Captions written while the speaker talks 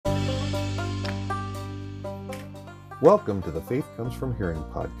Welcome to the Faith Comes From Hearing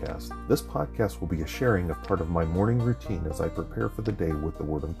podcast. This podcast will be a sharing of part of my morning routine as I prepare for the day with the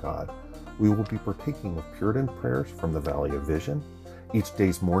Word of God. We will be partaking of Puritan prayers from the Valley of Vision, each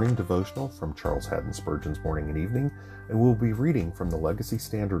day's morning devotional from Charles Haddon Spurgeon's Morning and Evening, and we'll be reading from the Legacy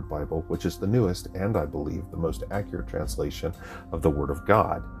Standard Bible, which is the newest and, I believe, the most accurate translation of the Word of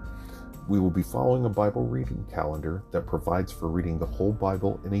God. We will be following a Bible reading calendar that provides for reading the whole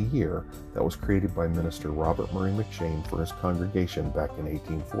Bible in a year that was created by Minister Robert Murray McShane for his congregation back in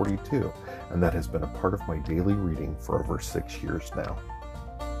 1842, and that has been a part of my daily reading for over 6 years now.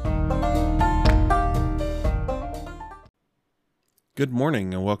 Good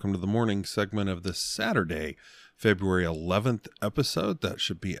morning and welcome to the morning segment of this Saturday, February 11th episode. That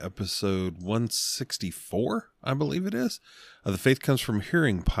should be episode 164, I believe it is, of the Faith Comes From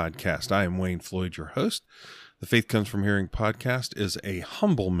Hearing podcast. I am Wayne Floyd, your host. The Faith Comes From Hearing podcast is a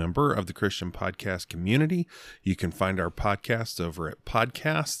humble member of the Christian podcast community. You can find our podcasts over at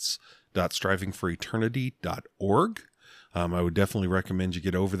podcasts.strivingforeternity.org. I would definitely recommend you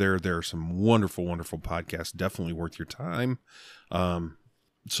get over there. There are some wonderful, wonderful podcasts, definitely worth your time.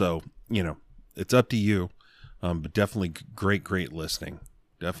 So, it's up to you, but definitely great listening.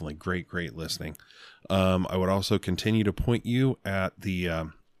 Definitely great listening. I would also continue to point you at the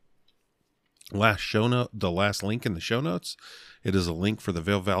last link in the show notes. It is a link for the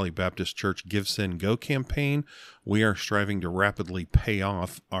Vail Valley Baptist Church Give, Send, Go campaign. We are striving to rapidly pay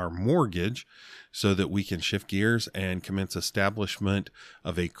off our mortgage so that we can shift gears and commence establishment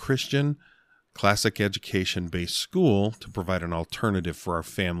of a Christian classic education-based school to provide an alternative for our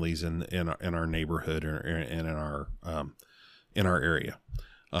families in our neighborhood and in our area,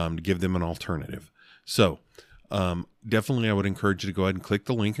 to give them an alternative. So definitely I would encourage you to go ahead and click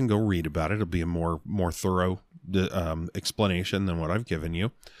the link and go read about it. It'll be a more thorough explanation than what I've given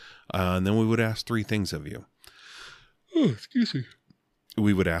you. And then we would ask three things of you. Oh, excuse me.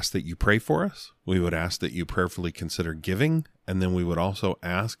 We would ask that you pray for us. We would ask that you prayerfully consider giving. And then we would also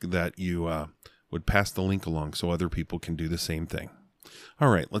ask that you would pass the link along so other people can do the same thing. All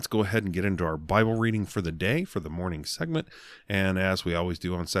right, let's go ahead and get into our Bible reading for the day, for the morning segment. And as we always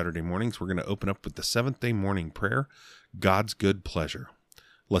do on Saturday mornings, we're going to open up with the seventh day morning prayer, God's good pleasure.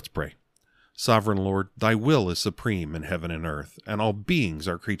 Let's pray. Sovereign Lord, thy will is supreme in heaven and earth, and all beings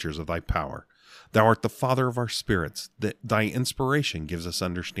are creatures of thy power. Thou art the Father of our spirits, that thy inspiration gives us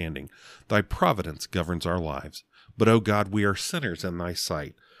understanding. Thy providence governs our lives. But, O God, we are sinners in thy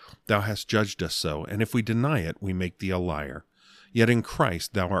sight. Thou hast judged us so, and if we deny it, we make thee a liar. Yet in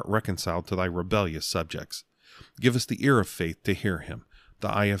Christ thou art reconciled to thy rebellious subjects. Give us the ear of faith to hear him, the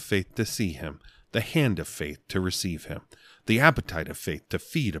eye of faith to see him, the hand of faith to receive him, the appetite of faith to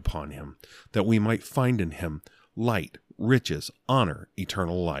feed upon him, that we might find in him light, riches, honor,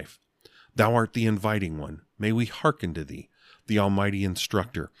 eternal life. Thou art the inviting one. May we hearken to thee, the almighty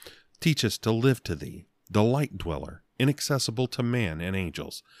instructor. Teach us to live to thee, the light dweller, inaccessible to man and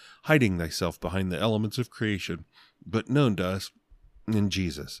angels, hiding thyself behind the elements of creation, but known to us in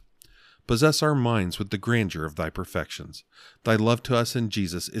Jesus. Possess our minds with the grandeur of thy perfections. Thy love to us in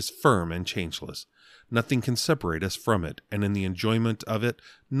Jesus is firm and changeless. Nothing can separate us from it, and in the enjoyment of it,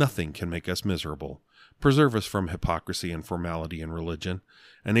 nothing can make us miserable. Preserve us from hypocrisy and formality in religion.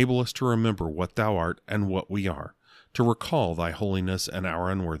 Enable us to remember what thou art and what we are, to recall thy holiness and our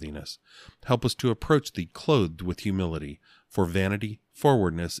unworthiness. Help us to approach thee clothed with humility, for vanity,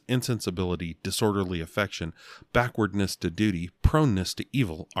 forwardness, insensibility, disorderly affection, backwardness to duty, proneness to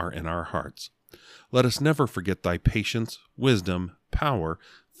evil are in our hearts. Let us never forget thy patience, wisdom, power,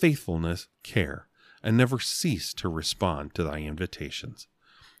 faithfulness, care, and never cease to respond to thy invitations.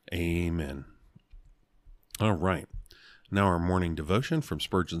 Amen. All right. Now our morning devotion from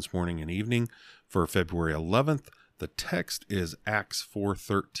Spurgeon's Morning and Evening for February 11th. The text is Acts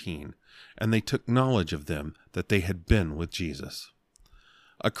 4:13, and they took knowledge of them that they had been with Jesus.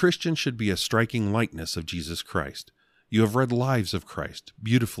 A Christian should be a striking likeness of Jesus Christ. You have read lives of Christ,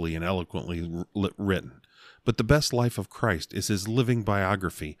 beautifully and eloquently written, but the best life of Christ is his living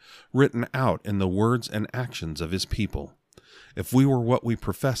biography, written out in the words and actions of his people. If we were what we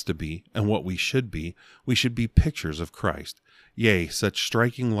profess to be and what we should be pictures of Christ, yea, such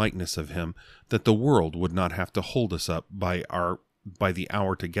striking likeness of him that the world would not have to hold us up by the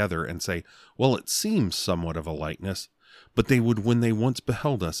hour together and say, well, it seems somewhat of a likeness, but they would, when they once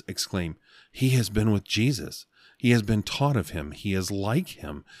beheld us, exclaim, he has been with Jesus. He has been taught of him. He is like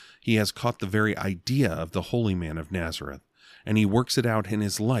him. He has caught the very idea of the holy man of Nazareth, and he works it out in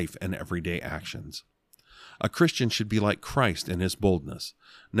his life and everyday actions. A Christian should be like Christ in his boldness.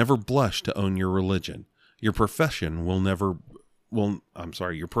 Never blush to own your religion. Your profession will never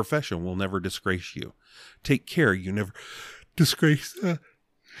your profession will never disgrace you. Take care you never disgrace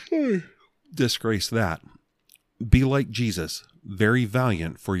that. Be like Jesus, very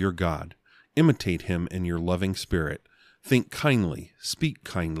valiant for your God. Imitate him in your loving spirit. Think kindly, speak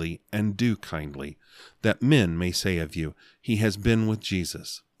kindly, and do kindly, that men may say of you, he has been with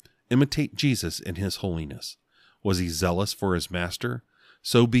Jesus. Imitate Jesus in his holiness. Was he zealous for his master?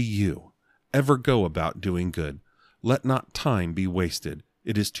 So be you. Ever go about doing good. Let not time be wasted.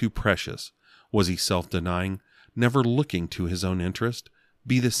 It is too precious. Was he self-denying, never looking to his own interest?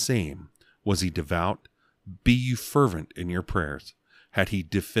 Be the same. Was he devout? Be you fervent in your prayers. Had he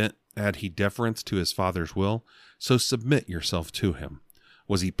deference to his Father's will? So submit yourself to him.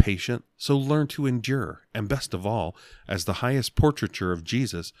 Was he patient? So learn to endure. And best of all, as the highest portraiture of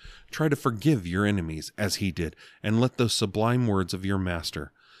Jesus, try to forgive your enemies as he did, and let those sublime words of your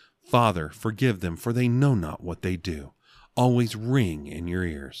Master, Father, forgive them, for they know not what they do, always ring in your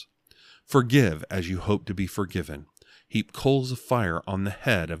ears. Forgive as you hope to be forgiven. Heap coals of fire on the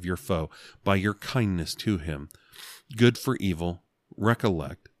head of your foe by your kindness to him. Good for evil,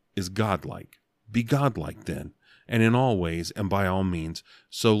 recollect, is godlike. Be godlike then, and in all ways and by all means,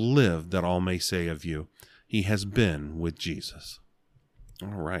 so live that all may say of you, he has been with Jesus. All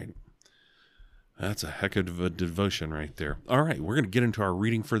right. That's a heck of a devotion right there. All right, we're going to get into our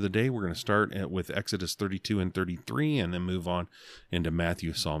reading for the day. We're going to start with Exodus 32 and 33 and then move on into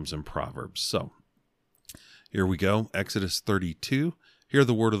Matthew, Psalms, and Proverbs. So here we go. Exodus 32. Hear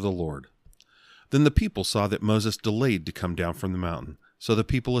the word of the Lord. Then the people saw that Moses delayed to come down from the mountain. So the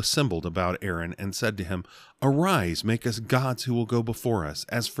people assembled about Aaron and said to him, Arise, make us gods who will go before us.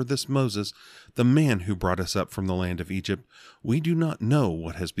 As for this Moses, the man who brought us up from the land of Egypt, we do not know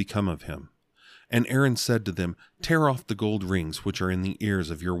what has become of him. And Aaron said to them, Tear off the gold rings which are in the ears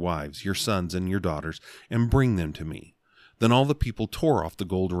of your wives, your sons, and your daughters, and bring them to me. Then all the people tore off the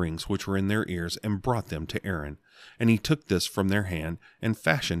gold rings which were in their ears and brought them to Aaron. And he took this from their hand and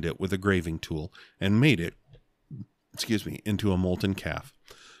fashioned it with a graving tool and made it, into a molten calf.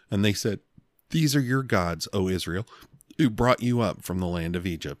 And they said, These are your gods, O Israel, who brought you up from the land of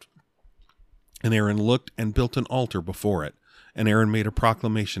Egypt. And Aaron looked and built an altar before it. And Aaron made a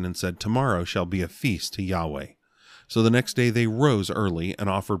proclamation and said, Tomorrow shall be a feast to Yahweh. So the next day they rose early and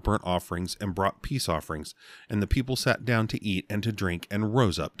offered burnt offerings and brought peace offerings. And the people sat down to eat and to drink and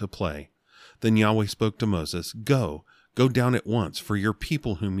rose up to play. Then Yahweh spoke to Moses, Go down at once, for your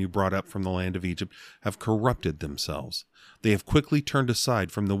people whom you brought up from the land of Egypt have corrupted themselves. They have quickly turned aside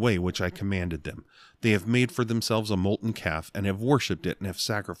from the way which I commanded them. They have made for themselves a molten calf and have worshipped it and have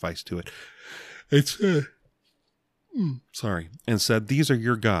sacrificed to it. And said, These are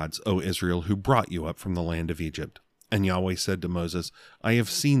your gods, O Israel, who brought you up from the land of Egypt. And Yahweh said to Moses, I have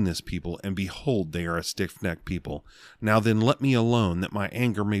seen this people, and behold, they are a stiff-necked people. Now then let me alone, that my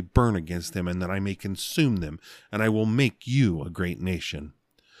anger may burn against them, and that I may consume them, and I will make you a great nation.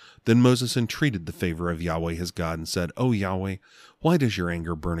 Then Moses entreated the favor of Yahweh his God, and said, O Yahweh, why does your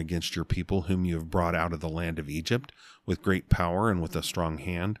anger burn against your people, whom you have brought out of the land of Egypt, with great power and with a strong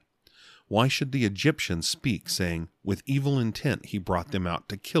hand? Why should the Egyptians speak, saying, With evil intent he brought them out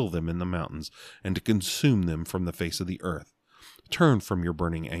to kill them in the mountains, and to consume them from the face of the earth? Turn from your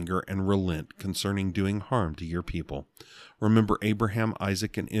burning anger, and relent concerning doing harm to your people. Remember Abraham,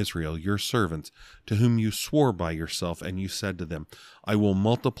 Isaac, and Israel, your servants, to whom you swore by yourself, and you said to them, I will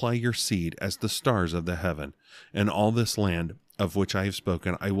multiply your seed as the stars of the heaven, and all this land of which I have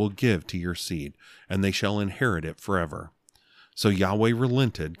spoken I will give to your seed, and they shall inherit it forever. So Yahweh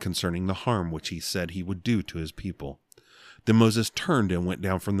relented concerning the harm which he said he would do to his people. Then Moses turned and went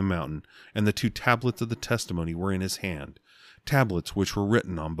down from the mountain, and the 2 tablets of the testimony were in his hand, tablets which were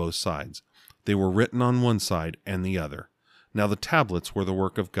written on both sides. They were written on one side and the other. Now the tablets were the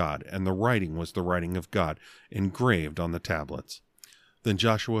work of God, and the writing was the writing of God, engraved on the tablets. Then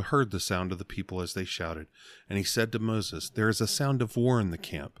Joshua heard the sound of the people as they shouted, and he said to Moses, There is a sound of war in the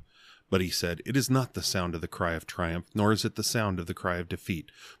camp. But he said, It is not the sound of the cry of triumph, nor is it the sound of the cry of defeat,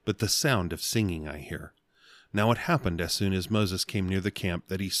 but the sound of singing I hear. Now it happened as soon as Moses came near the camp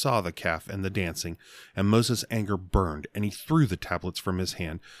that he saw the calf and the dancing, and Moses' anger burned, and he threw the tablets from his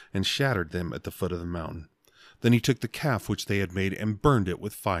hand and shattered them at the foot of the mountain. Then he took the calf which they had made and burned it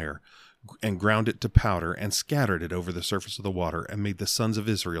with fire, and ground it to powder, and scattered it over the surface of the water, and made the sons of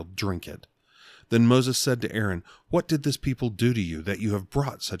Israel drink it. Then Moses said to Aaron, What did this people do to you, that you have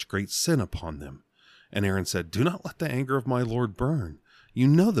brought such great sin upon them? And Aaron said, Do not let the anger of my Lord burn. You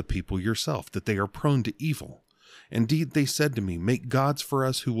know the people yourself, that they are prone to evil. Indeed, they said to me, make gods for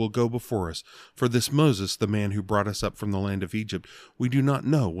us who will go before us. For this Moses, the man who brought us up from the land of Egypt, we do not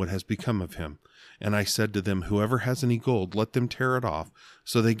know what has become of him. And I said to them, whoever has any gold, let them tear it off.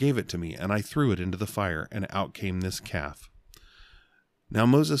 So they gave it to me, and I threw it into the fire, and out came this calf. Now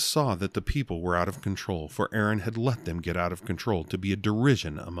Moses saw that the people were out of control, for Aaron had let them get out of control to be a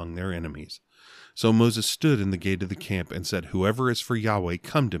derision among their enemies. So Moses stood in the gate of the camp and said, whoever is for Yahweh,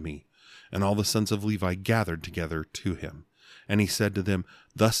 come to me. And all the sons of Levi gathered together to him. And he said to them,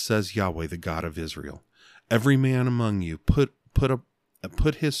 thus says Yahweh, the God of Israel, every man among you put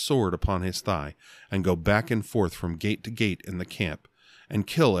his sword upon his thigh, and go back and forth from gate to gate in the camp, and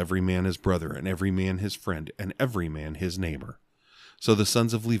kill every man his brother, and every man his friend, and every man his neighbor. So the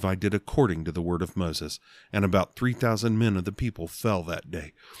sons of Levi did according to the word of Moses, and about 3,000 men of the people fell that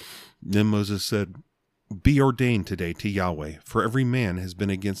day. Then Moses said, be ordained today to Yahweh, for every man has been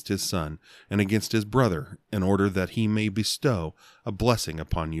against his son and against his brother, in order that he may bestow a blessing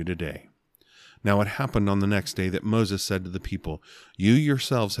upon you today. Now it happened on the next day that Moses said to the people, you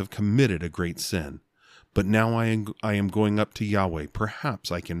yourselves have committed a great sin, but now I am going up to Yahweh.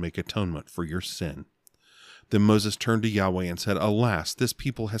 Perhaps I can make atonement for your sin. Then Moses turned to Yahweh and said, alas, this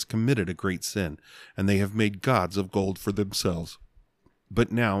people has committed a great sin, and they have made gods of gold for themselves. But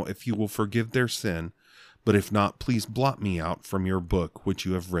now, if you will forgive their sin, but if not, please blot me out from your book which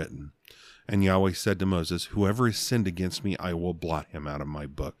you have written. And Yahweh said to Moses, whoever has sinned against me, I will blot him out of my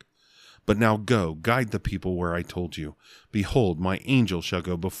book. But now go, guide the people where I told you. Behold, my angel shall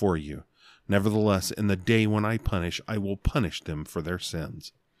go before you. Nevertheless, in the day when I will punish them for their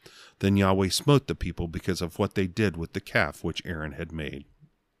sins. Then Yahweh smote the people because of what they did with the calf which Aaron had made.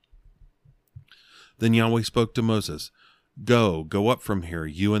 Then Yahweh spoke to Moses, go up from here,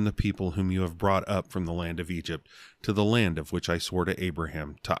 you and the people whom you have brought up from the land of Egypt, to the land of which I swore to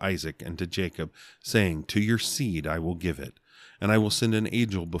Abraham, to Isaac, and to Jacob, saying, to your seed I will give it. And I will send an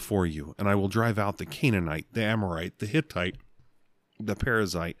angel before you, and I will drive out the Canaanite, the Amorite, the Hittite, the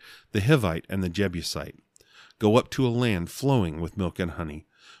Perizzite, the Hivite, and the Jebusite. Go up to a land flowing with milk and honey.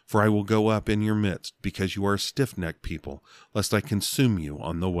 For I will go up in your midst, because you are a stiff-necked people, lest I consume you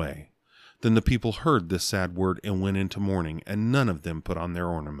on the way. Then the people heard this sad word and went into mourning, and none of them put on their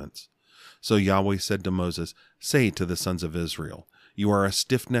ornaments. So Yahweh said to Moses, say to the sons of Israel, you are a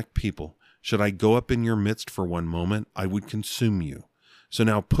stiff-necked people. Should I go up in your midst for one moment, I would consume you. So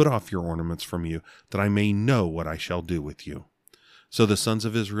now put off your ornaments from you, that I may know what I shall do with you. So the sons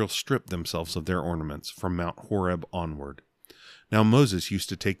of Israel stripped themselves of their ornaments from Mount Horeb onward. Now Moses used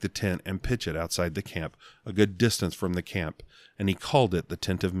to take the tent and pitch it outside the camp, a good distance from the camp, and he called it the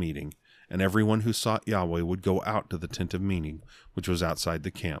tent of meeting. And everyone who sought Yahweh would go out to the tent of meeting, which was outside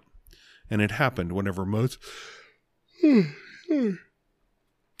the camp. And it happened whenever Moses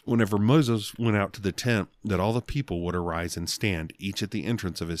went out to the tent, that all the people would arise and stand, each at the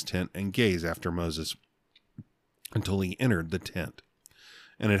entrance of his tent, and gaze after Moses, until he entered the tent.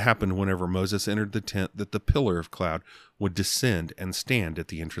 And it happened whenever Moses entered the tent, that the pillar of cloud would descend and stand at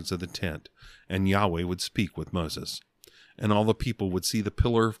the entrance of the tent, and Yahweh would speak with Moses. And all the people would see the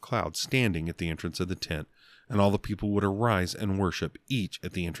pillar of cloud standing at the entrance of the tent, and all the people would arise and worship, each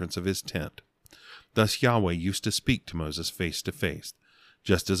at the entrance of his tent. Thus Yahweh used to speak to Moses face to face,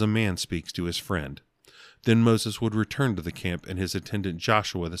 just as a man speaks to his friend. Then Moses would return to the camp, and his attendant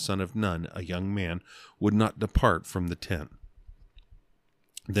Joshua the son of Nun, a young man, would not depart from the tent.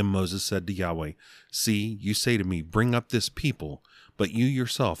 Then Moses said to Yahweh, see, you say to me, bring up this people, but you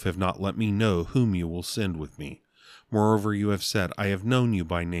yourself have not let me know whom you will send with me. Moreover, you have said, I have known you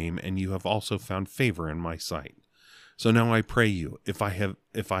by name, and you have also found favor in my sight. So now I pray you, if I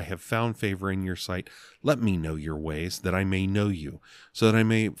have found favor in your sight, let me know your ways, that I may know you, so that I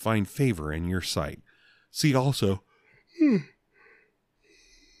may find favor in your sight. See also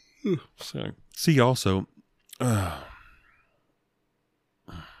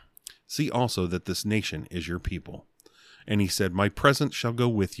that this nation is your people. And he said, my presence shall go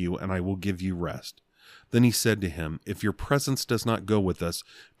with you, and I will give you rest. Then he said to him, if your presence does not go with us,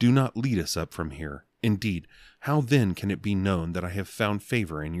 do not lead us up from here. Indeed, how then can it be known that I have found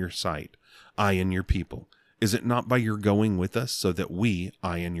favor in your sight, I and your people? Is it not by your going with us, so that we,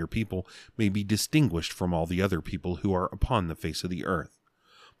 I and your people, may be distinguished from all the other people who are upon the face of the earth?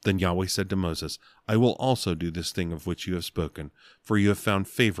 Then Yahweh said to Moses, I will also do this thing of which you have spoken, for you have found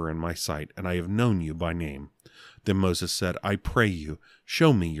favor in my sight, and I have known you by name. Then Moses said, I pray you,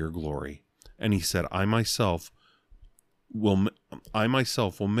 show me your glory. And he said, I myself will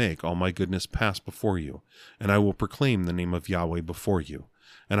make all my goodness pass before you, and I will proclaim the name of Yahweh before you.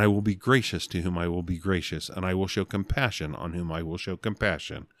 And I will be gracious to whom I will be gracious, and I will show compassion on whom I will show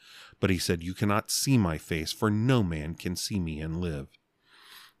compassion. But he said, You cannot see my face, for no man can see me and live.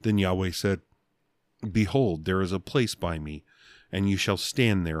 Then Yahweh said, Behold, there is a place by me, and you shall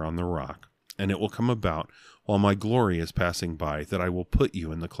stand there on the rock. And it will come about, while my glory is passing by, that I will put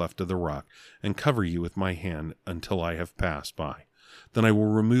you in the cleft of the rock, and cover you with my hand until I have passed by. Then I will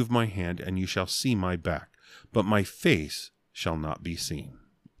remove my hand, and you shall see my back, but my face shall not be seen.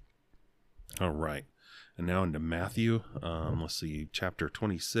 All right. And now into Matthew, let's see, chapter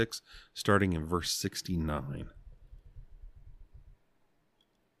 26, starting in verse 69.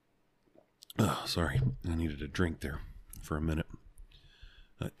 Oh, sorry. I needed a drink there for a minute.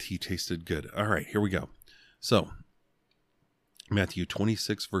 Tea tasted good. All right, here we go. So, Matthew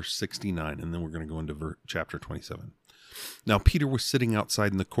 26, verse 69, and then we're going to go into chapter 27. Now Peter was sitting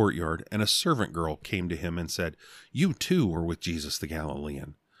outside in the courtyard, and a servant girl came to him and said, You too were with Jesus the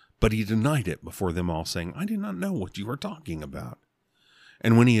Galilean. But he denied it before them all, saying, I do not know what you are talking about.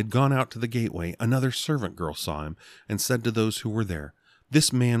 And when he had gone out to the gateway, another servant girl saw him and said to those who were there,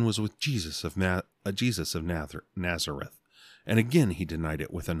 This man was with Jesus of Nazareth. And again he denied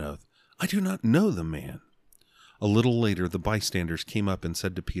it with an oath, I do not know the man. A little later the bystanders came up and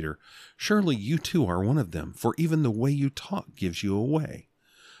said to Peter, Surely you too are one of them, for even the way you talk gives you away.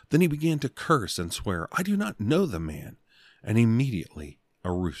 Then he began to curse and swear, I do not know the man. And immediately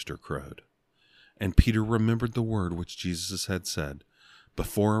a rooster crowed. And Peter remembered the word which Jesus had said,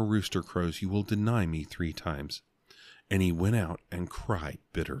 Before a rooster crows, you will deny me 3 times. And he went out and cried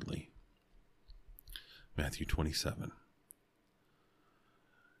bitterly. Matthew 27.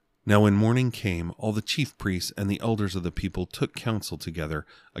 Now when morning came, all the chief priests and the elders of the people took counsel together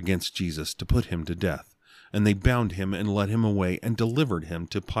against Jesus to put him to death. And they bound him and led him away and delivered him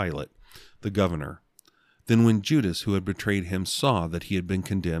to Pilate, the governor. Then when Judas, who had betrayed him, saw that he had been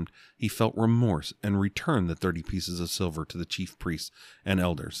condemned, he felt remorse and returned the 30 pieces of silver to the chief priests and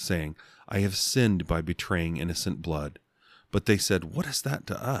elders, saying, I have sinned by betraying innocent blood. But they said, What is that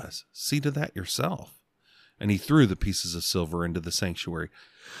to us? See to that yourself. And he threw the pieces of silver into the sanctuary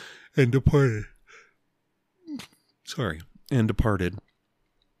and departed.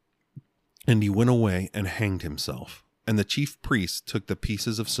 And he went away and hanged himself. And the chief priests took the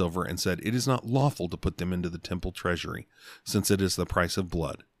pieces of silver and said, It is not lawful to put them into the temple treasury, since it is the price of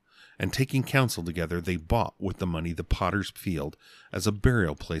blood. And taking counsel together, they bought with the money the potter's field as a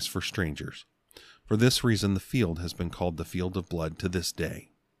burial place for strangers. For this reason the field has been called the field of blood to this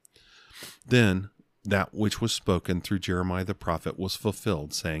day. Then that which was spoken through Jeremiah the prophet was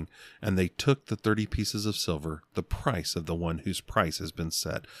fulfilled, saying, And they took the 30 pieces of silver, the price of the one whose price has been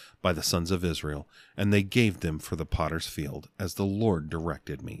set by the sons of Israel, and they gave them for the potter's field, as the Lord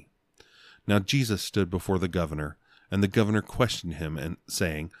directed me. Now Jesus stood before the governor, and the governor questioned him, and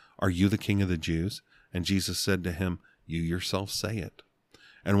saying, Are you the king of the Jews? And Jesus said to him, You yourself say it.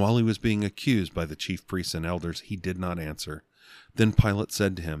 And while he was being accused by the chief priests and elders, he did not answer. Then Pilate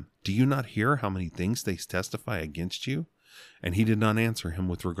said to him, Do you not hear how many things they testify against you? And he did not answer him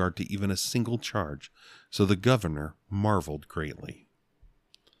with regard to even a single charge. So the governor marveled greatly.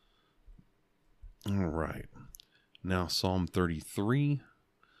 All right. Now Psalm 33.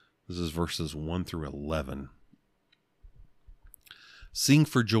 This is verses 1 through 11. Sing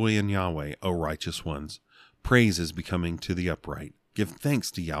for joy in Yahweh, O righteous ones. Praise is becoming to the upright. Give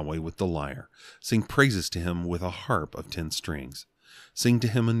thanks to Yahweh with the lyre. Sing praises to him with a harp of 10 strings. Sing to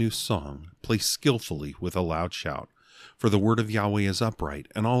him a new song. Play skillfully with a loud shout. For the word of Yahweh is upright,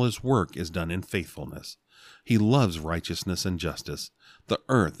 and all his work is done in faithfulness. He loves righteousness and justice. The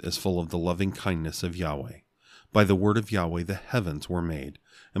earth is full of the loving kindness of Yahweh. By the word of Yahweh the heavens were made,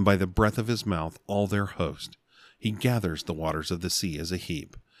 and by the breath of his mouth all their host. He gathers the waters of the sea as a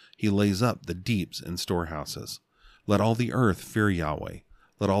heap. He lays up the deeps in storehouses. Let all the earth fear Yahweh.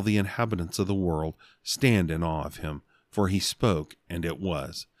 Let all the inhabitants of the world stand in awe of him. For he spoke, and it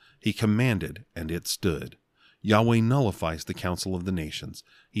was. He commanded, and it stood. Yahweh nullifies the counsel of the nations.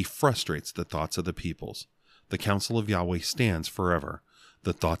 He frustrates the thoughts of the peoples. The counsel of Yahweh stands forever,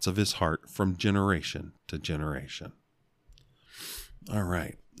 the thoughts of his heart from generation to generation. All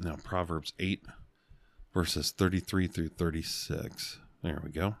right, now Proverbs 8, verses 33 through 36. There we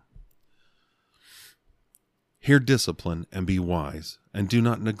go. Hear discipline and be wise, and do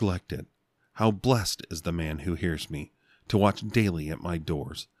not neglect it. How blessed is the man who hears me, to watch daily at my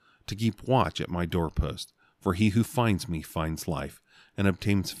doors, to keep watch at my doorpost. For he who finds me finds life, and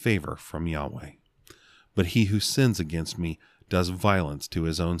obtains favor from Yahweh. But he who sins against me does violence to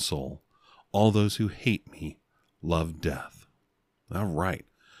his own soul. All those who hate me love death. All right.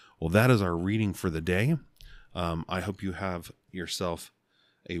 Well, that is our reading for the day. I hope you have yourself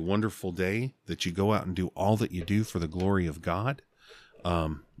a wonderful day, that you go out and do all that you do for the glory of God,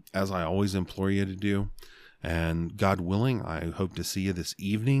 as I always implore you to do. And God willing, I hope to see you this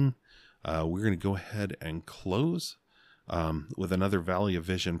evening. We're going to go ahead and close with another Valley of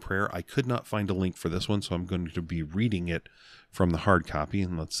Vision prayer. I could not find a link for this one, so I'm going to be reading it from the hard copy,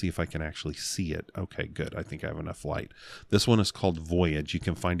 and let's see if I can actually see it. Okay, good. I think I have enough light. This one is called Voyage. You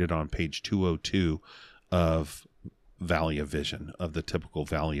can find it on page 202 of Valley of Vision, of the typical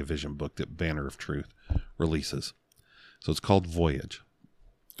Valley of Vision book that Banner of Truth releases. So it's called Voyage.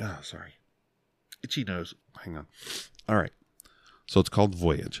 Oh, sorry. Itchy nose. Hang on. All right. So it's called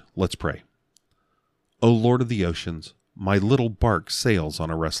Voyage. Let's pray. O Lord of the oceans, my little bark sails on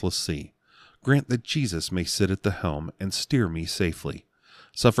a restless sea. Grant that Jesus may sit at the helm and steer me safely.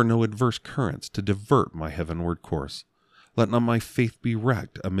 Suffer no adverse currents to divert my heavenward course. Let not my faith be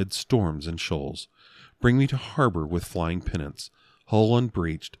wrecked amid storms and shoals. Bring me to harbor with flying pennants, hull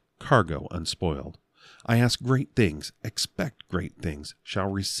unbreached, cargo unspoiled. I ask great things, expect great things,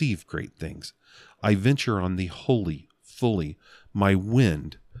 shall receive great things. I venture on thee wholly, fully, my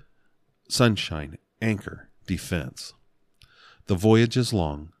wind, sunshine, anchor, defense. The voyage is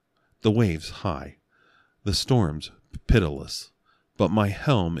long, the waves high, the storms pitiless, but my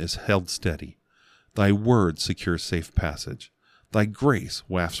helm is held steady. Thy word secures safe passage. Thy grace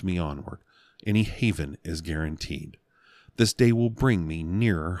wafts me onward. Any haven is guaranteed. This day will bring me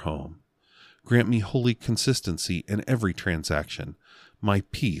nearer home. Grant me holy consistency in every transaction, my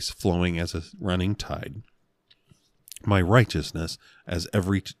peace flowing as a running tide, my righteousness as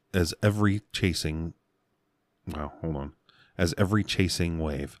every chasing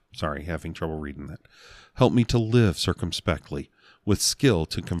wave. Sorry, having trouble reading that. Help me to live circumspectly, with skill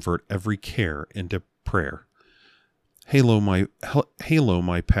to convert every care into prayer. Halo my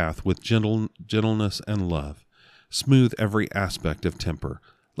path with gentleness and love. Smooth every aspect of temper.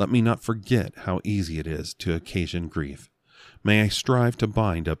 Let me not forget how easy it is to occasion grief. May I strive to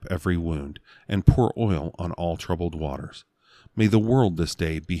bind up every wound and pour oil on all troubled waters. May the world this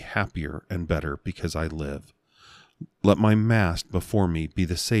day be happier and better because I live. Let my mast before me be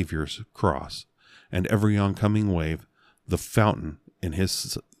the Savior's cross, and every oncoming wave the fountain in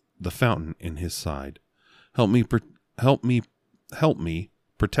his side. Help me,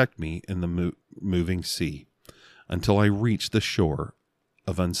 protect me in the moving sea, until I reach the shore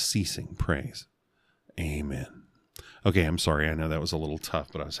of unceasing praise. Amen. Okay, I'm sorry. I know that was a little tough,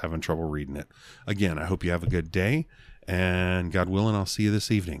 but I was having trouble reading it. Again, I hope you have a good day, and God willing, I'll see you this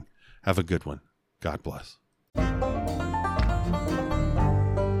evening. Have a good one. God bless.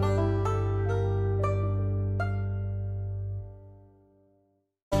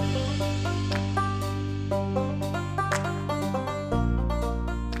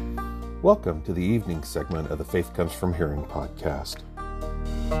 Welcome to the evening segment of the Faith Comes From Hearing podcast.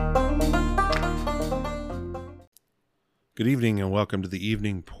 Good evening and welcome to the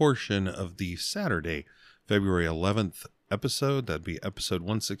evening portion of the Saturday, February 11th episode. That'd be episode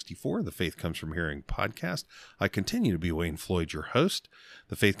 164 of the Faith Comes From Hearing podcast. I continue to be Wayne Floyd, your host.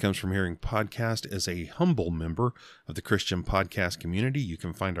 The Faith Comes From Hearing podcast is a humble member of the Christian podcast community. You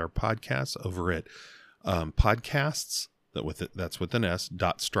can find our podcasts over at podcasts, that's with an S,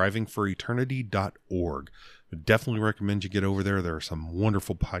 .strivingforeternity.org. I definitely recommend you get over there. There are some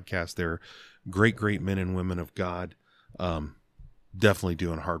wonderful podcasts there. Great men and women of God. Definitely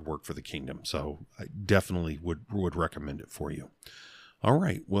doing hard work for the kingdom. So I definitely would recommend it for you. All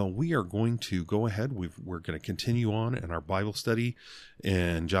right. Well, we are going to go ahead. We're going to continue on in our Bible study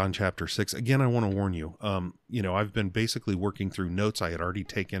in John chapter 6. Again, I want to warn you, I've been basically working through notes I had already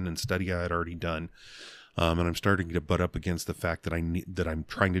taken and study I had already done. And I'm starting to butt up against the fact that I'm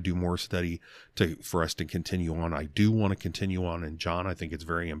trying to do more study for us to continue on. I do want to continue on in John. I think it's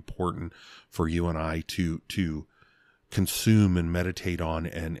very important for you and I to consume and meditate on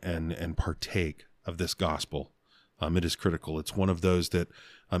and partake of this gospel. It is critical. It's one of those that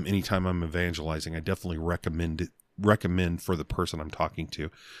anytime I'm evangelizing, I definitely recommend for the person I'm talking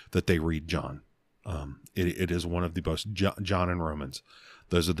to that they read John. It is one of the most, John and Romans.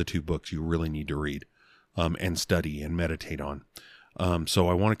 Those are the two books you really need to read. And study and meditate on. So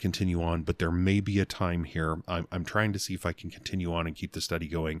I want to continue on, but there may be a time here. I'm trying to see if I can continue on and keep the study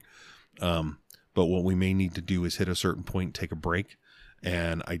going. But what we may need to do is hit a certain point, take a break,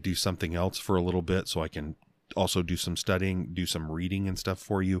 and I do something else for a little bit so I can also do some studying, do some reading and stuff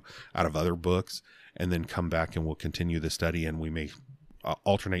for you out of other books, and then come back and we'll continue the study, and we may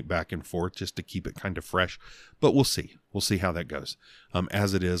alternate back and forth just to keep it kind of fresh, but we'll see how that goes.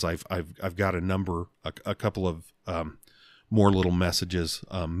 As it is, I've got a couple of more little messages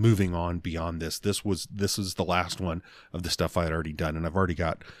moving on beyond this. This is the last one of the stuff I had already done, and I've already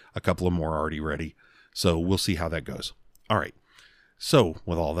got a couple of more already ready. So we'll see how that goes. All right. So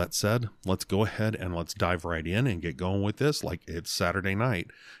with all that said, let's go ahead and let's dive right in and get going with this. Like, it's Saturday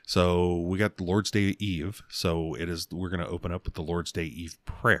night. So we got the Lord's Day Eve. So we're going to open up with the Lord's Day Eve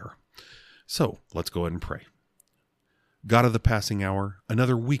prayer. So let's go ahead and pray. God of the passing hour,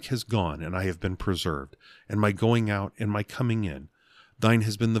 another week has gone, and I have been preserved, and my going out and my coming in. Thine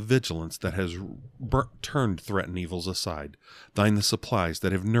has been the vigilance that has turned threatened evils aside. Thine the supplies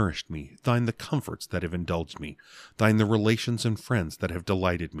that have nourished me. Thine the comforts that have indulged me. Thine the relations and friends that have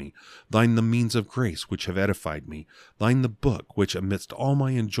delighted me. Thine the means of grace which have edified me. Thine the book which amidst all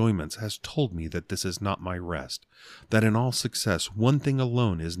my enjoyments has told me that this is not my rest, that in all success one thing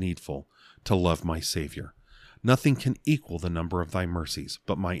alone is needful, to love my Savior. Nothing can equal the number of thy mercies,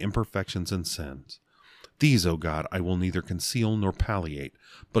 but my imperfections and sins. These, O God, I will neither conceal nor palliate,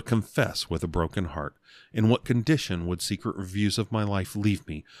 but confess with a broken heart. In what condition would secret reviews of my life leave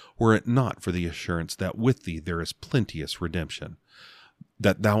me, were it not for the assurance that with thee there is plenteous redemption,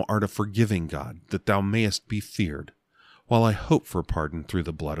 that thou art a forgiving God, that thou mayest be feared. While I hope for pardon through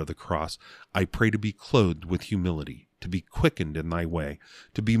the blood of the cross, I pray to be clothed with humility, to be quickened in thy way,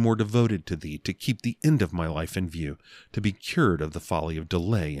 to be more devoted to thee, to keep the end of my life in view, to be cured of the folly of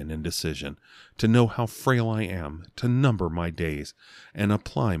delay and indecision, to know how frail I am, to number my days, and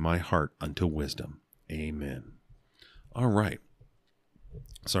apply my heart unto wisdom. Amen. All right.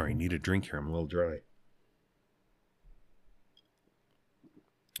 Sorry, need a drink here. I'm a little dry.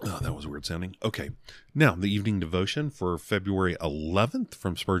 Oh, that was weird sounding. Okay. Now, the evening devotion for February 11th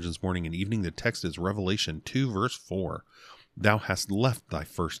from Spurgeon's Morning and Evening. The text is Revelation 2, verse 4. Thou hast left thy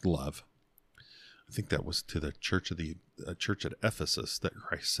first love. I think that was to the church at Ephesus that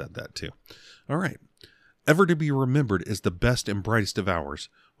Christ said that to. All right. Ever to be remembered is the best and brightest of hours,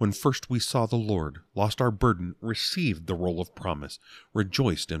 when first we saw the Lord, lost our burden, received the roll of promise,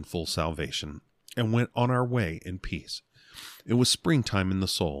 rejoiced in full salvation, and went on our way in peace. It was springtime in the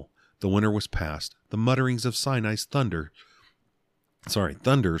soul. The winter was past. The mutterings of Sinai's thunders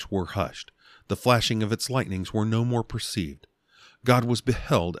were hushed. The flashing of its lightnings were no more perceived. God was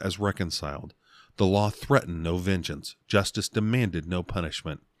beheld as reconciled. The law threatened no vengeance. Justice demanded no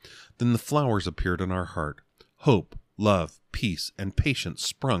punishment. Then the flowers appeared in our heart. Hope, love, peace, and patience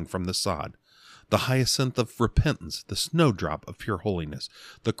sprung from the sod. The hyacinth of repentance, the snowdrop of pure holiness,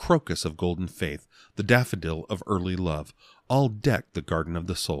 the crocus of golden faith, the daffodil of early love, all decked the garden of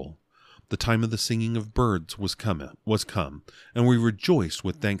the soul. The time of the singing of birds was come, and we rejoiced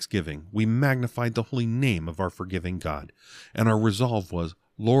with thanksgiving. We magnified the holy name of our forgiving God, and our resolve was,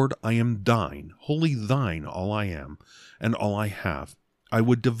 Lord, I am thine, wholly thine all I am, and all I have. I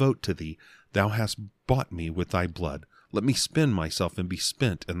would devote to thee. Thou hast bought me with thy blood. Let me spend myself and be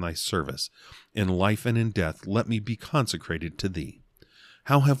spent in thy service. In life and in death, let me be consecrated to thee.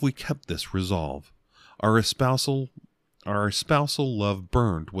 How have we kept this resolve? Our espousal love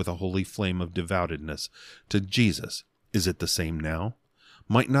burned with a holy flame of devotedness to Jesus. Is it the same now?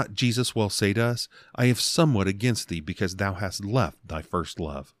 Might not Jesus well say to us, I have somewhat against thee because thou hast left thy first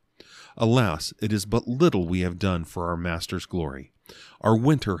love? Alas, it is but little we have done for our Master's glory. Our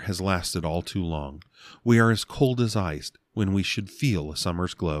winter has lasted all too long. We are as cold as ice when we should feel a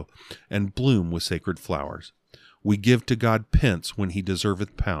summer's glow, and bloom with sacred flowers. We give to God pence when he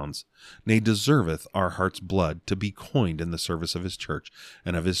deserveth pounds, nay, deserveth our heart's blood to be coined in the service of his church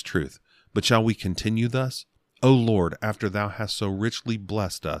and of his truth. But shall we continue thus? O Lord, after thou hast so richly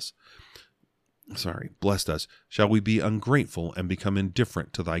blessed us, shall we be ungrateful and become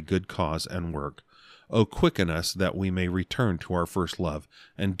indifferent to thy good cause and work? O quicken us that we may return to our first love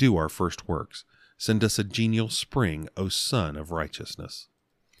and do our first works. Send us a genial spring, O Son of righteousness.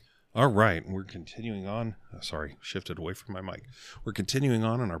 All right, we're continuing on. Shifted away from my mic. We're continuing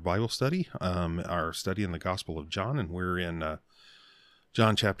on in our Bible study, our study in the Gospel of John, and we're in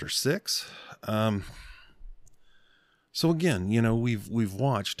John chapter 6. So again, we've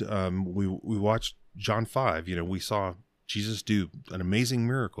watched we watched John 5. We saw Jesus do an amazing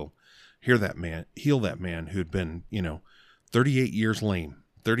miracle, heal that man who'd been 38 years lame.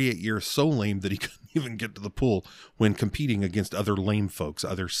 38 years so lame that he couldn't even get to the pool when competing against other lame folks,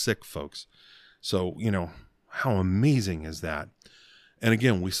 other sick folks. So, how amazing is that? And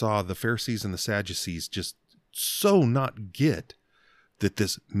again, we saw the Pharisees and the Sadducees just so not get that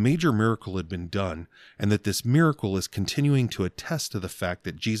this major miracle had been done, and that this miracle is continuing to attest to the fact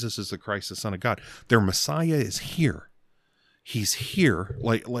that Jesus is the Christ, the Son of God. Their Messiah is here. He's here,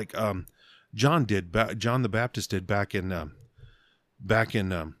 like John the Baptist did back in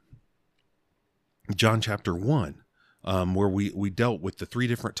John chapter 1. where we dealt with the 3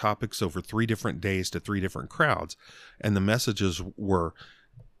 different topics over 3 different days to 3 different crowds. And the messages were,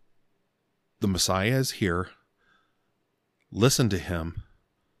 the Messiah is here, listen to him,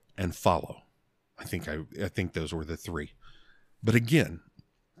 and follow. I think those were the 3. But again,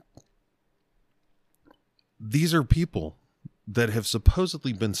 these are people that have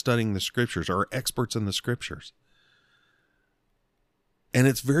supposedly been studying the scriptures, are experts in the scriptures. And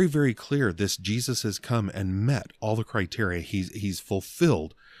it's very, very clear this Jesus has come and met all the criteria. He's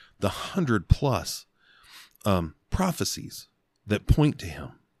fulfilled the 100+ prophecies that point to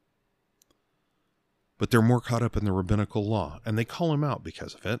him. But they're more caught up in the rabbinical law, and they call him out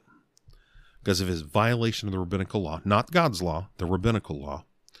because of it, because of his violation of the rabbinical law, not God's law, the rabbinical law.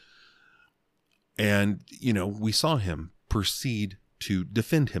 And, we saw him proceed to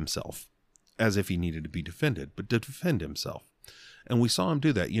defend himself as if he needed to be defended, but to defend himself. And we saw him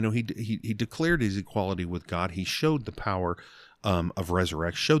do that. He declared his equality with God. He showed the power of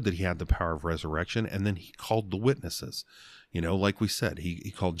resurrection, showed that he had the power of resurrection, and then he called the witnesses. Like we said,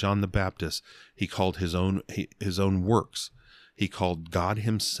 he called John the Baptist. He called his own works. He called God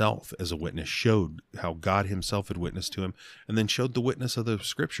himself as a witness, showed how God himself had witnessed to him, and then showed the witness of the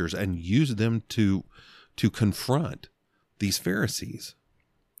scriptures and used them to confront these Pharisees.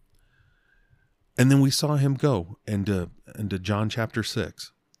 And then we saw him go into John chapter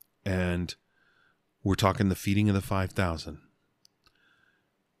 6, and we're talking the feeding of the 5,000.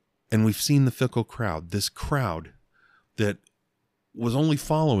 And we've seen the fickle crowd, this crowd that was only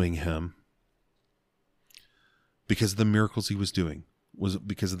following him because of the miracles he was doing, was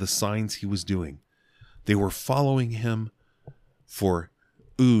because of the signs he was doing. They were following him for,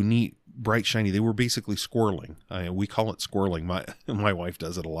 neat, bright, shiny. They were basically squirreling. We call it squirreling. My wife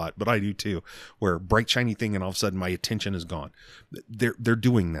does it a lot, but I do too, where bright, shiny thing, and all of a sudden my attention is gone. They're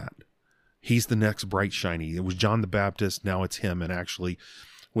doing that. He's the next bright, shiny. It was John the Baptist. Now it's him. And actually,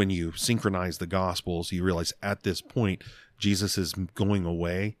 when you synchronize the Gospels, you realize at this point, Jesus is going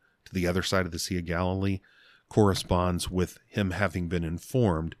away to the other side of the Sea of Galilee, corresponds with him having been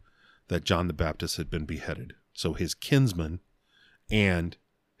informed that John the Baptist had been beheaded. So his kinsman and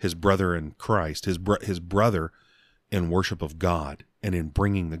his brother in Christ, his brother in worship of God and in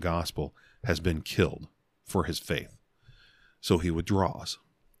bringing the gospel, has been killed for his faith. So he withdraws.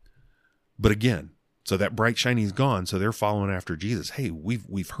 But again, so that bright shiny's gone. So they're following after Jesus. Hey,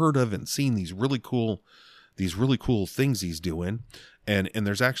 we've heard of and seen these really cool things he's doing. And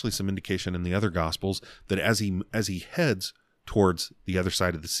there's actually some indication in the other gospels that as he heads towards the other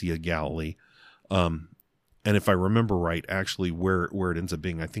side of the Sea of Galilee, and if I remember right, actually where it ends up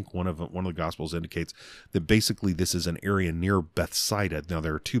being, I think one of the Gospels indicates that basically this is an area near Bethsaida. Now,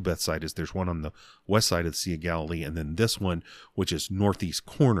 there are 2 Bethsaidas. There's one on the west side of the Sea of Galilee, and then this one, which is northeast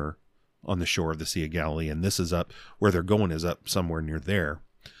corner on the shore of the Sea of Galilee. And this is up, where they're going is up somewhere near there.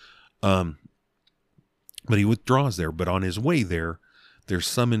 But he withdraws there. But on his way there, there's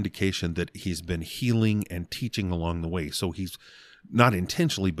some indication that he's been healing and teaching along the way. So he's not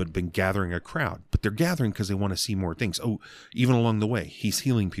intentionally, but been gathering a crowd. But they're gathering because they want to see more things. Oh, even along the way, he's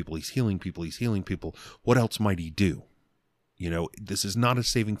healing people. What else might he do? This is not a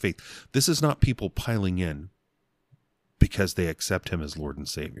saving faith. This is not people piling in because they accept him as Lord and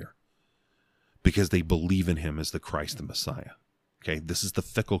Savior, because they believe in him as the Christ, the Messiah. Okay, this is the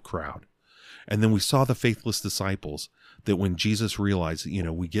fickle crowd. And then we saw the faithless disciples that when Jesus realized,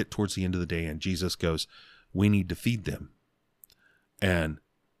 we get towards the end of the day and Jesus goes, we need to feed them. And,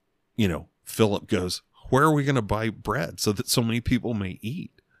 Philip goes, where are we going to buy bread so that so many people may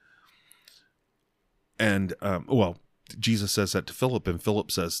eat? And, Jesus says that to Philip, and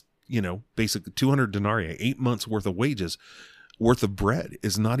Philip says, basically 200 denarii, 8 months worth of wages, worth of bread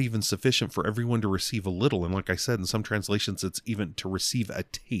is not even sufficient for everyone to receive a little. And like I said, in some translations, it's even to receive a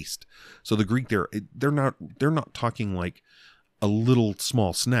taste. So the Greek there, they're not talking like a little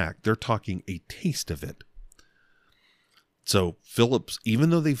small snack. They're talking a taste of it. So Philip's, even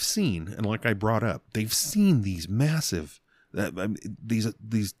though they've seen, and like I brought up, they've seen these massive,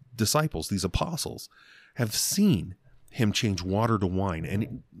 these disciples, these apostles have seen him change water to wine,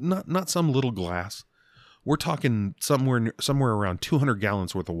 and not some little glass. We're talking somewhere around 200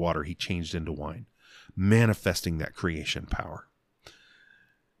 gallons worth of water he changed into wine, manifesting that creation power.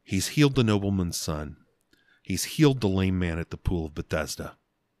 He's healed the nobleman's son. He's healed the lame man at the pool of Bethesda.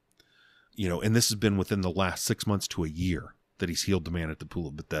 And this has been within the last 6 months to a year that he's healed the man at the pool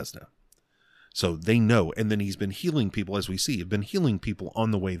of Bethesda. So they know. And then he's been healing people, as we see, he's been healing people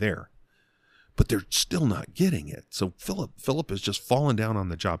on the way there. but they're still not getting it. So Philip is just falling down on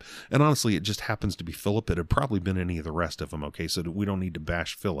the job. And honestly, it just happens to be Philip. It had probably been any of the rest of them, okay? So we don't need to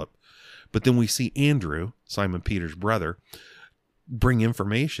bash Philip. But then we see Andrew, Simon Peter's brother, bring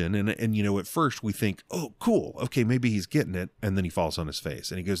information. And you know, at first we think, oh, cool. Okay, maybe he's getting it. And then he falls on his face.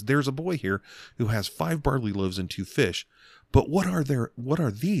 And he goes, there's a boy here who has 5 barley loaves and 2 fish. But what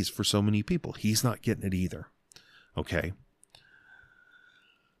are these for so many people? He's not getting it either. Okay.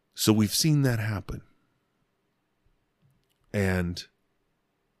 So we've seen that happen. And,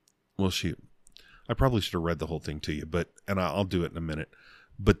 well, shoot. I probably should have read the whole thing to you, and I'll do it in a minute.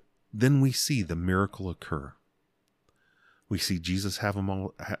 But then we see the miracle occur. We see Jesus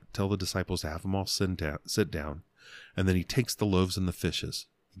tell the disciples to have them all sit down. And then he takes the loaves and the fishes,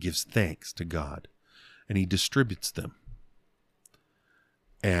 gives thanks to God, and he distributes them.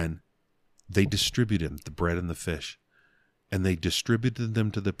 And they distributed the bread and the fish. And they distributed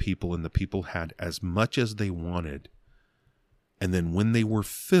them to the people, and the people had as much as they wanted. And then when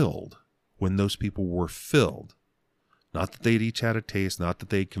those people were filled, not that they'd each had a taste, not that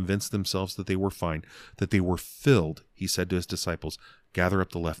they convinced themselves that they were fine, that they were filled, he said to his disciples, gather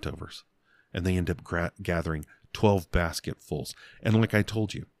up the leftovers. And they end up gathering 12 basketfuls. And like I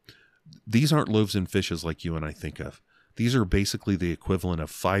told you, these aren't loaves and fishes like you and I think of. These are basically the equivalent of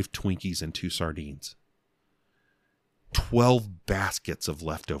 5 Twinkies and 2 sardines. 12 baskets of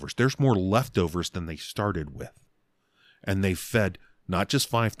leftovers. There's more leftovers than they started with. And they fed not just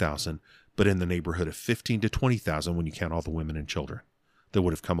 5,000, but in the neighborhood of 15 to 20,000 when you count all the women and children that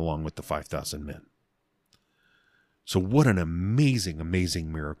would have come along with the 5,000 men. So what an amazing,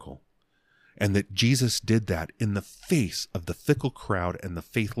 amazing miracle. And that Jesus did that in the face of the fickle crowd and the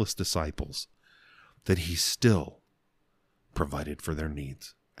faithless disciples, that he still provided for their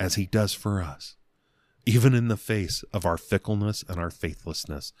needs, as he does for us, even in the face of our fickleness and our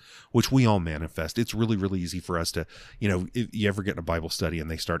faithlessness, which we all manifest. It's really, really easy for us to, if you ever get in a Bible study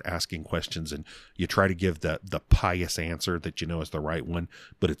and they start asking questions and you try to give the pious answer that you know is the right one,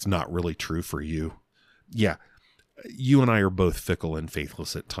 but it's not really true for you. Yeah, you and I are both fickle and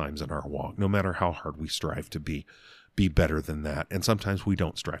faithless at times in our walk, no matter how hard we strive to be better than that. And sometimes we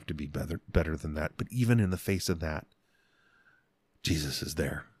don't strive to be better than that. But even in the face of that, Jesus is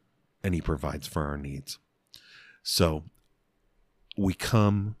there, and he provides for our needs. So we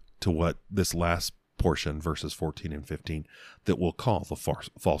come to what this last portion, verses 14 and 15, that we'll call the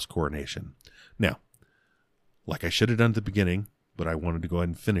false coronation. Now, like I should have done at the beginning, but I wanted to go ahead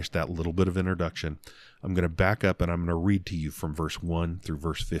and finish that little bit of introduction, I'm going to back up and I'm going to read to you from verse 1 through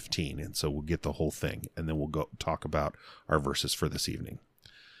verse 15. And so we'll get the whole thing, and then we'll go talk about our verses for this evening.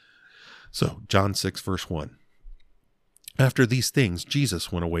 So John 6, verse 1. After these things,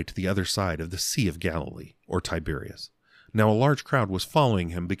 Jesus went away to the other side of the Sea of Galilee, or Tiberias. Now a large crowd was following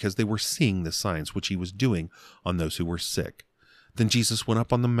him because they were seeing the signs which he was doing on those who were sick. Then Jesus went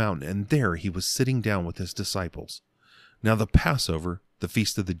up on the mountain, and there he was sitting down with his disciples. Now the Passover, the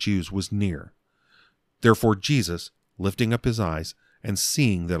feast of the Jews, was near. Therefore Jesus, lifting up his eyes, and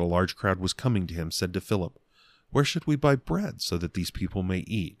seeing that a large crowd was coming to him, said to Philip, "Where should we buy bread so that these people may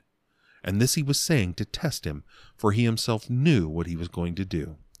eat?" And this he was saying to test him, for he himself knew what he was going to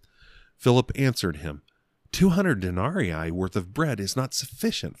do. Philip answered him, 200 denarii worth of bread is not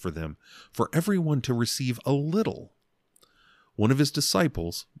sufficient for them, for everyone to receive a little. One of his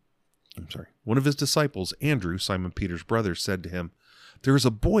disciples, Andrew, Simon Peter's brother, said to him, "There is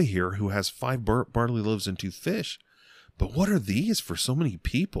a boy here who has 5 barley loaves and 2 fish, but what are these for so many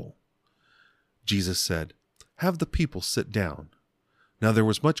people?" Jesus said, "Have the people sit down." Now there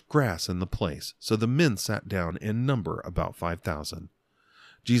was much grass in the place, so the men sat down in number about 5,000.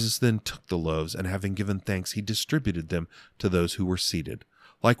 Jesus then took the loaves, and having given thanks, he distributed them to those who were seated,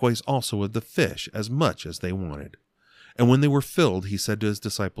 likewise also of the fish, as much as they wanted. And when they were filled, he said to his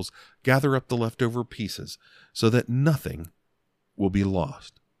disciples, "Gather up the leftover pieces, so that nothing will be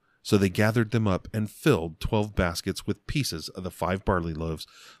lost." So they gathered them up and filled 12 baskets with pieces of the 5 barley loaves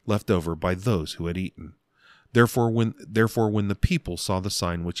left over by those who had eaten. Therefore, when the people saw the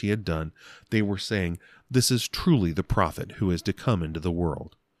sign which he had done, they were saying, "This is truly the prophet who is to come into the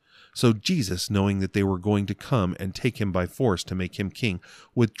world." So Jesus, knowing that they were going to come and take him by force to make him king,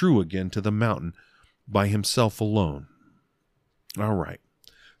 withdrew again to the mountain by himself alone. All right.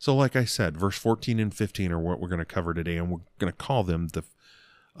 So like I said, verse 14 and 15 are what we're going to cover today, and we're going to call them the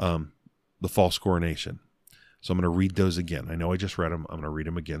false coronation. So I'm going to read those again. I know I just read them. I'm going to read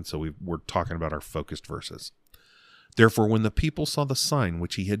them again. So we're talking about our focused verses. Therefore, when the people saw the sign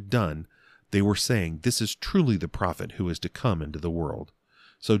which he had done, they were saying, "This is truly the prophet who is to come into the world."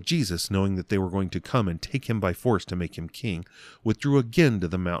 So Jesus, knowing that they were going to come and take him by force to make him king, withdrew again to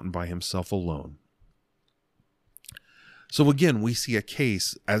the mountain by himself alone. So again, we see a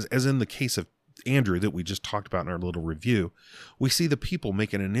case, as in the case of Andrew that we just talked about in our little review, we see the people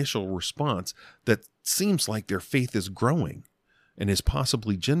make an initial response that seems like their faith is growing and is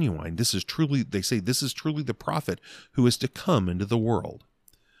possibly genuine. They say this is truly the prophet who is to come into the world.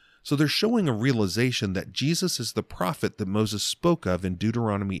 So they're showing a realization that Jesus is the prophet that Moses spoke of in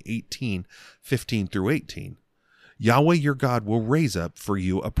Deuteronomy 18:15-18. Yahweh your God will raise up for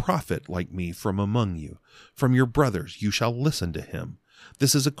you a prophet like me from among you. From your brothers you shall listen to him.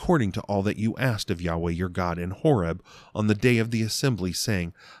 This is according to all that you asked of Yahweh your God in Horeb on the day of the assembly,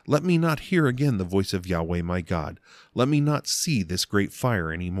 saying, Let me not hear again the voice of Yahweh my God. Let me not see this great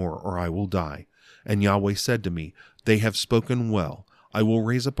fire any more, or I will die. And Yahweh said to me, They have spoken well. I will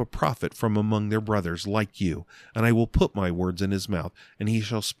raise up a prophet from among their brothers like you, and I will put my words in his mouth, and he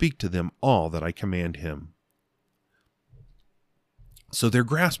shall speak to them all that I command him. So they're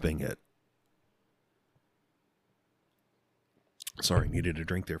grasping it. Sorry, needed a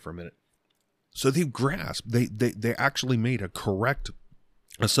drink there for a minute. So they've grasped. They actually made a correct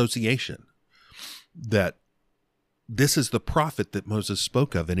association that this is the prophet that Moses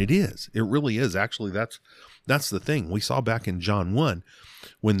spoke of, and it is. It really is. Actually, that's the thing. We saw back in John 1,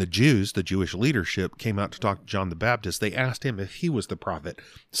 when the Jews, the Jewish leadership, came out to talk to John the Baptist, they asked him if he was the prophet.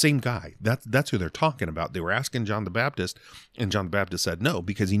 Same guy. That's who they're talking about. They were asking John the Baptist, and John the Baptist said no,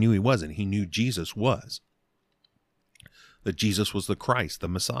 because he knew he wasn't. He knew Jesus was. That Jesus was the Christ, the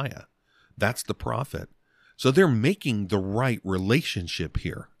Messiah. That's the prophet. So they're making the right relationship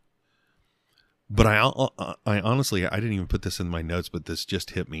here. But I honestly, I didn't even put this in my notes, but this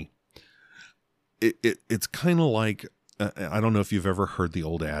just hit me. It's kind of like, I don't know if you've ever heard the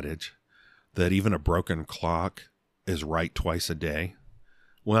old adage that even a broken clock is right twice a day.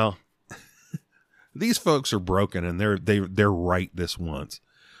 Well, these folks are broken and they're right this once.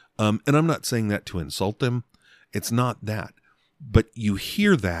 And I'm not saying that to insult them. It's not that. But you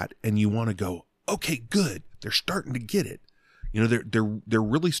hear that and you want to go, okay, good. They're starting to get it. You know, they're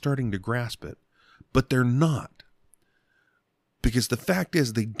really starting to grasp it. But they're not. Because the fact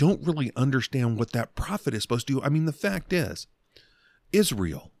is, they don't really understand what that prophet is supposed to do. I mean, the fact is,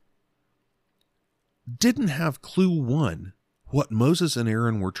 Israel didn't have clue one what Moses and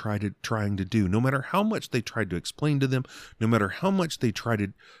Aaron were trying to do. No matter how much they tried to explain to them, no matter how much they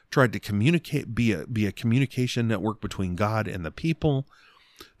tried to communicate, be a communication network between God and the people,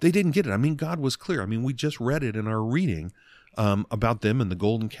 they didn't get it. I mean, God was clear. I mean, we just read it in our reading about them and the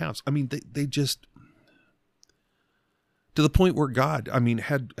golden calves. I mean, they just, to the point where God, I mean,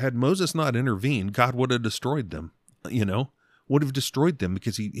 had Moses not intervened, God would have destroyed them, would have destroyed them,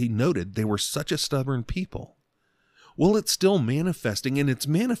 because he noted they were such a stubborn people. Well, it's still manifesting, and it's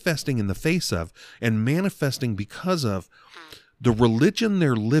manifesting in the face of, and manifesting because of the religion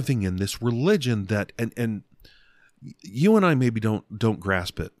they're living in, this religion that, and you and I maybe don't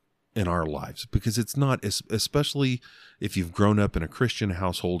grasp it in our lives, because it's not, especially if you've grown up in a Christian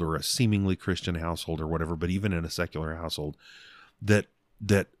household or a seemingly Christian household or whatever, but even in a secular household, that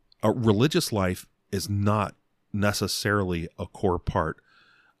a religious life is not necessarily a core part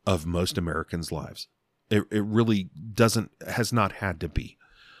of most Americans' lives. It really has not had to be.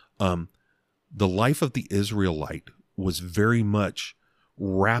 The life of the Israelite was very much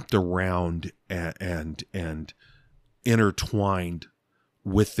wrapped around and intertwined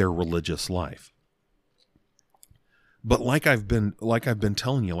with their religious life. But like I've been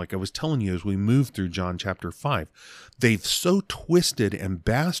telling you, like I was telling you as we move through John chapter 5, they've so twisted and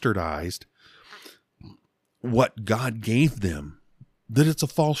bastardized what God gave them that it's a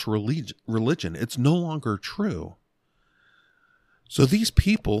false religion. It's no longer true. So these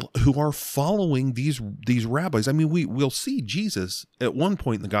people who are following these rabbis, I mean, we'll see Jesus at one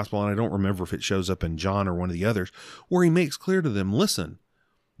point in the gospel, and I don't remember if it shows up in John or one of the others, where he makes clear to them, listen,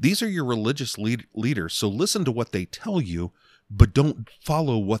 these are your religious leaders, so listen to what they tell you, but don't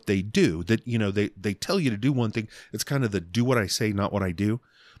follow what they do. That, they tell you to do one thing. It's kind of the do what I say, not what I do.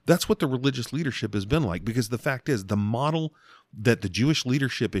 That's what the religious leadership has been like, because the fact is, the model that the Jewish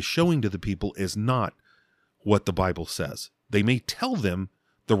leadership is showing to the people is not what the Bible says. They may tell them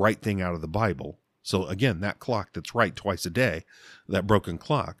the right thing out of the Bible. So again, that clock that's right twice a day, that broken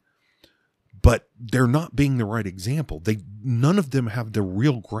clock, but they're not being the right example. None of them have the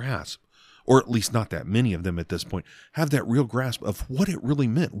real grasp, or at least not that many of them at this point, have that real grasp of what it really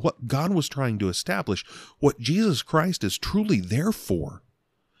meant, what God was trying to establish, what Jesus Christ is truly there for.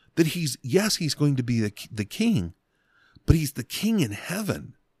 That he's going to be the king, but he's the king in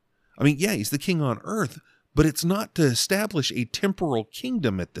heaven. I mean, yeah, he's the king on earth, but it's not to establish a temporal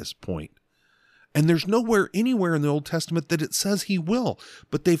kingdom at this point. And there's nowhere anywhere in the Old Testament that it says he will,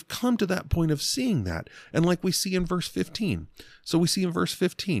 but they've come to that point of seeing that. And like we see in verse 15.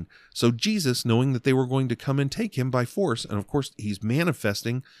 So Jesus, knowing that they were going to come and take him by force, and of course he's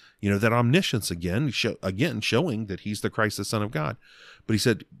manifesting, that omniscience again, showing that he's the Christ, the Son of God. But he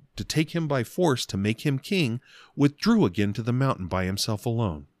said to take him by force, to make him king, withdrew again to the mountain by himself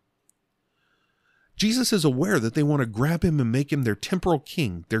alone. Jesus is aware that they want to grab him and make him their temporal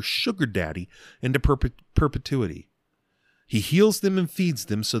king, their sugar daddy, into perpetuity. He heals them and feeds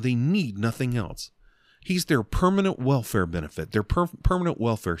them so they need nothing else. He's their permanent welfare benefit, their permanent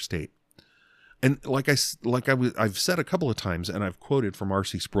welfare state. And I've said a couple of times, and I've quoted from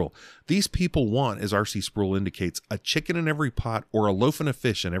R.C. Sproul, these people want, as R.C. Sproul indicates, a chicken in every pot or a loaf and a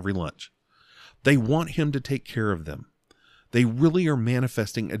fish in every lunch. They want him to take care of them. They really are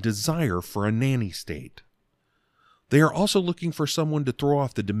manifesting a desire for a nanny state. They are also looking for someone to throw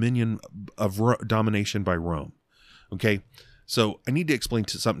off the dominion of domination by Rome. Okay, so I need to explain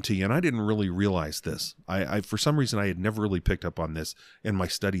something to you, and I didn't really realize this. I for some reason, I had never really picked up on this in my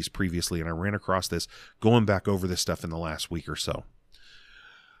studies previously, and I ran across this going back over this stuff in the last week or so.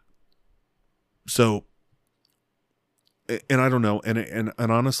 So, and I don't know, and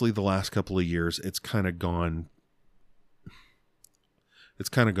honestly, the last couple of years, it's kind of gone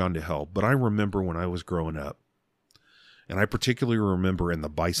to hell. But I remember when I was growing up, and I particularly remember in the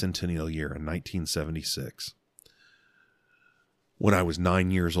bicentennial year in 1976, when I was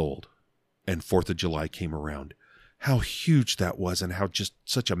 9 years old and 4th of July came around, how huge that was and how just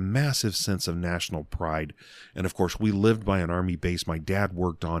such a massive sense of national pride. And of course, we lived by an army base. My dad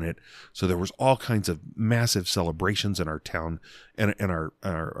worked on it. So there was all kinds of massive celebrations in our town and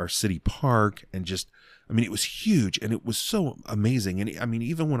our city park, and just, it was huge, and it was so amazing. And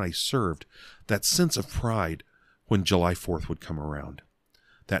even when I served, that sense of pride when July 4th would come around,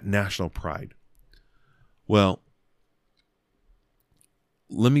 that national pride. Well,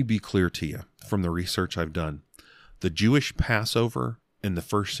 let me be clear to you from the research I've done. The Jewish Passover in the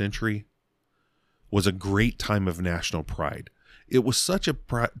first century was a great time of national pride. It was such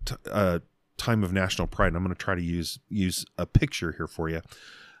a time of national pride, and I'm going to try to use a picture here for you,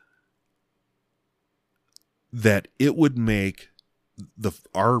 that it would make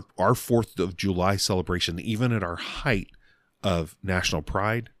our 4th of July celebration, even at our height of national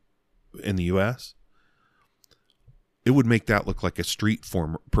pride in the U.S., it would make that look like a street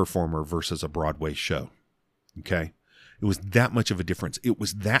performer versus a Broadway show. Okay? It was that much of a difference. It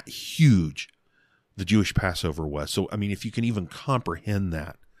was that huge, the Jewish Passover was. So, if you can even comprehend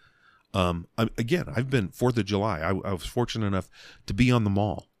that. Again, I've been 4th of July. I was fortunate enough to be on the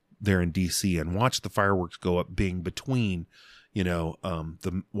mall there in D.C. and watch the fireworks go up, being between,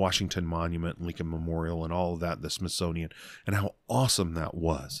 the Washington Monument and Lincoln Memorial and all of that, the Smithsonian, and how awesome that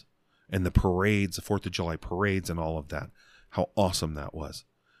was. And the parades, the 4th of July parades and all of that, how awesome that was.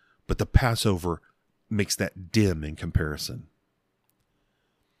 But the Passover makes that dim in comparison.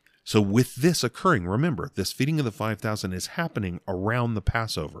 So with this occurring, remember, this feeding of the 5,000 is happening around the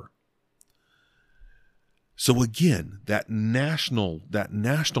Passover. So again, that national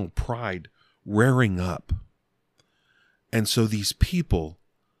pride rearing up. And so these people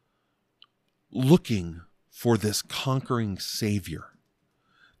looking for this conquering Savior,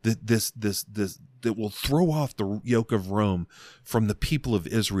 that will throw off the yoke of Rome from the people of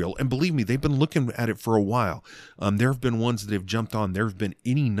Israel. And believe me, they've been looking at it for a while. There have been ones that have jumped on. There have been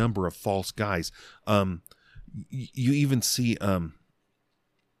any number of false guys. You even see,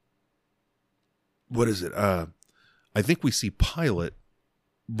 what is it? I think we see Pilate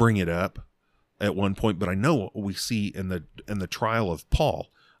bring it up at one point, but I know we see in the trial of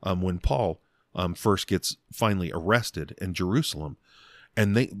Paul, when Paul first gets finally arrested in Jerusalem.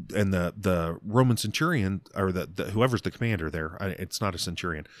 And the Roman centurion, or the whoever's the commander there, it's not a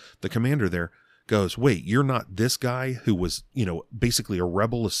centurion, the commander there goes, wait, you're not this guy who was, basically a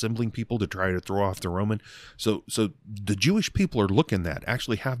rebel assembling people to try to throw off the Roman. So the Jewish people are looking at,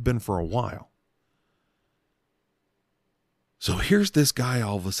 actually have been for a while. So here's this guy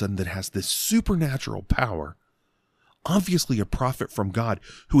all of a sudden that has this supernatural power, obviously a prophet from God,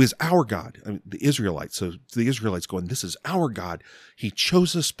 who is our God, the Israelites. So the Israelites going, this is our God. He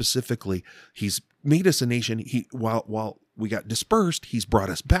chose us specifically. He's made us a nation. While we got dispersed, he's brought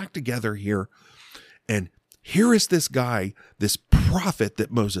us back together here. And here is this guy, this prophet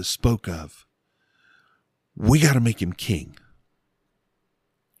that Moses spoke of. We got to make him king.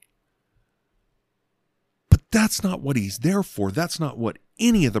 But that's not what he's there for. That's not what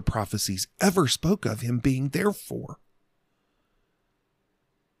any of the prophecies ever spoke of him being there for.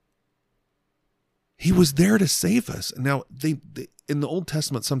 He was there to save us. Now, they in the Old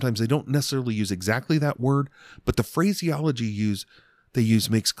Testament, sometimes they don't necessarily use exactly that word, but the phraseology they use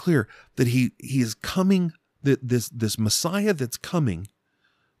makes clear that he is coming, that this Messiah that's coming,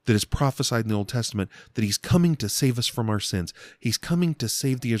 that is prophesied in the Old Testament, that he's coming to save us from our sins. He's coming to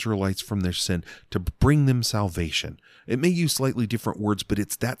save the Israelites from their sin, to bring them salvation. It may use slightly different words, but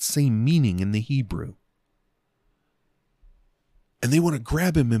it's that same meaning in the Hebrew. And they want to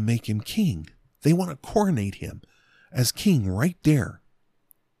grab him and make him king. They want to coronate him as king right there.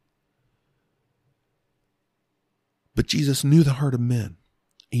 But Jesus knew the heart of men.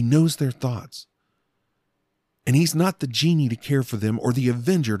 He knows their thoughts. And he's not the genie to care for them or the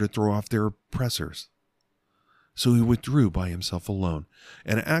avenger to throw off their oppressors. So he withdrew by himself alone.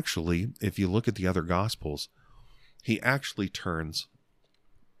 And actually, if you look at the other Gospels, he actually turns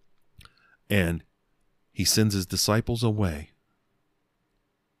and he sends his disciples away.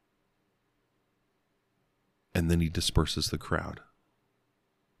 And then he disperses the crowd.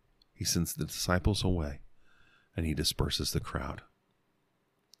 He sends the disciples away and he disperses the crowd.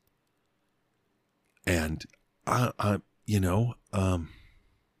 And how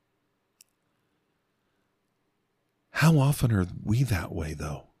often are we that way,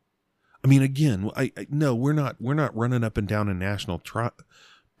 though? I mean, again, no, we're not running up and down in national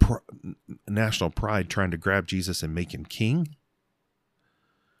pride trying to grab Jesus and make him king.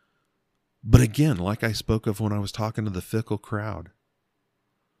 But again, like I spoke of when I was talking to the fickle crowd,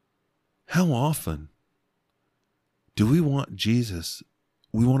 how often do we want Jesus?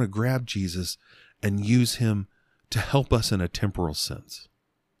 We want to grab Jesus and use him to help us in a temporal sense.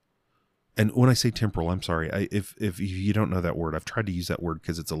 And when I say temporal, I'm sorry. If you don't know that word, I've tried to use that word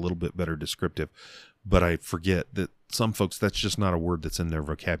because it's a little bit better descriptive, but I forget that some folks, that's just not a word that's in their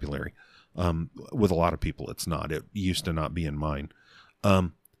vocabulary. With a lot of people, it's not. It used to not be in mine.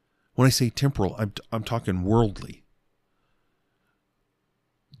 When I say temporal, I'm talking worldly.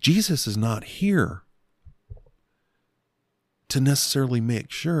 Jesus is not here to necessarily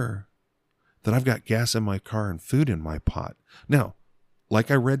make sure that I've got gas in my car and food in my pot. Now,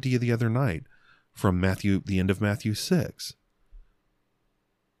 like I read to you the other night from the end of Matthew 6,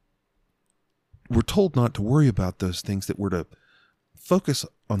 we're told not to worry about those things, that we're to focus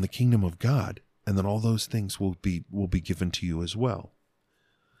on the kingdom of God, and then all those things will be given to you as well.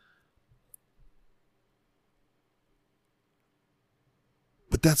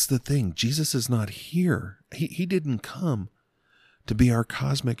 But that's the thing. Jesus is not here. He didn't come to be our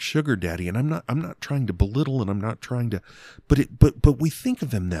cosmic sugar daddy. And I'm not trying to belittle, and I'm not trying to, but we think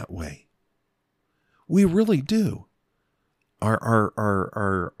of him that way. We really do.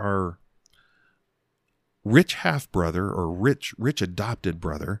 Our rich half brother, or rich adopted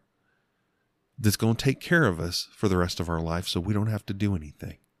brother, that's going to take care of us for the rest of our life so we don't have to do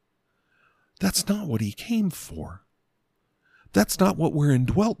anything. That's not what he came for. That's not what we're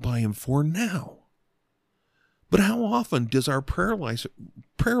indwelt by him for now. But how often does our prayer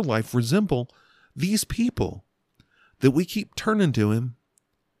life resemble these people that we keep turning to him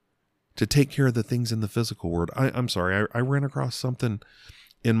to take care of the things in the physical world? I'm sorry, I ran across something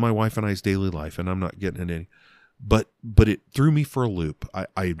in my wife and I's daily life, and I'm not getting into any, but it threw me for a loop.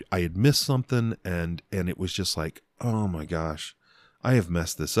 I had missed something, and it was just like, oh my gosh, I have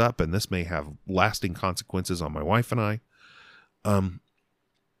messed this up, and this may have lasting consequences on my wife and I.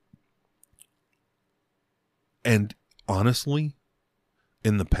 And honestly,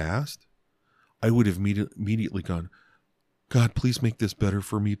 in the past, I would have immediately gone, God, please make this better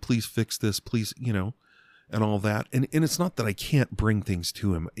for me. Please fix this, please, and all that. And it's not that I can't bring things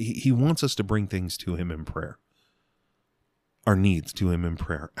to him. He wants us to bring things to him in prayer. Our needs to him in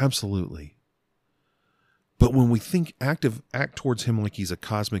prayer. Absolutely. But when we act towards him like he's a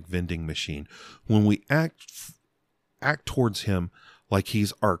cosmic vending machine, when we act towards him like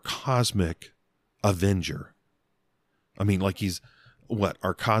he's our cosmic avenger. I mean, like he's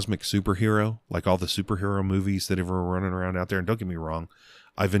our cosmic superhero, like all the superhero movies that are running around out there. And don't get me wrong,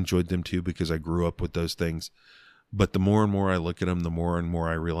 I've enjoyed them too because I grew up with those things. But the more and more I look at them, the more and more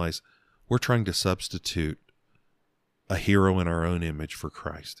I realize we're trying to substitute a hero in our own image for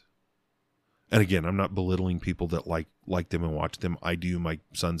Christ. And again, I'm not belittling people that like them and watch them. I do. My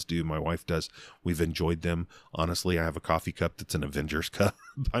sons do. My wife does. We've enjoyed them. Honestly, I have a coffee cup that's an Avengers cup.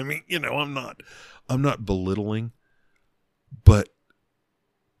 I mean, I'm not belittling, but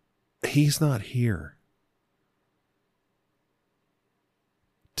he's not here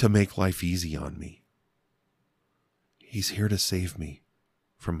to make life easy on me. He's here to save me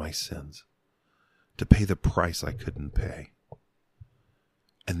from my sins, to pay the price I couldn't pay.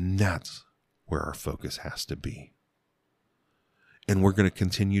 And that's where our focus has to be. And we're going to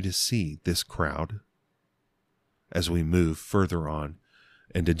continue to see this crowd as we move further on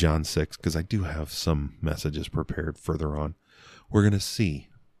into John 6, because I do have some messages prepared further on. We're going to see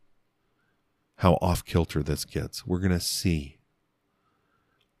how off kilter this gets. We're going to see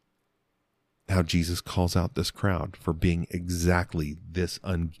how Jesus calls out this crowd for being exactly this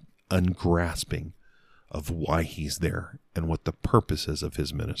ungrasping of why he's there and what the purpose is of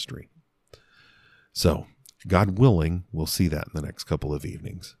his ministry. So, God willing, we'll see that in the next couple of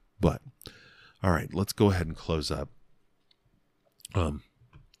evenings. But, all right, let's go ahead and close up. I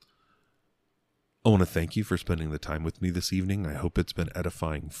want to thank you for spending the time with me this evening. I hope it's been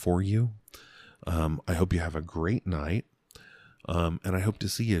edifying for you. I hope you have a great night. And I hope to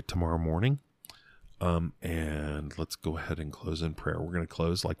see you tomorrow morning. And let's go ahead and close in prayer. We're going to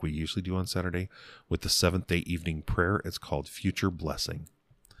close like we usually do on Saturday with the seventh-day evening prayer. It's called Future Blessing.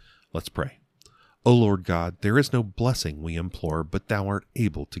 Let's pray. O Lord God, there is no blessing we implore, but thou art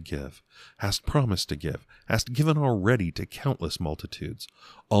able to give, hast promised to give, hast given already to countless multitudes,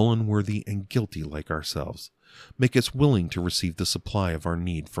 all unworthy and guilty like ourselves. Make us willing to receive the supply of our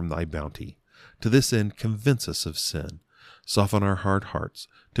need from thy bounty. To this end, convince us of sin. Soften our hard hearts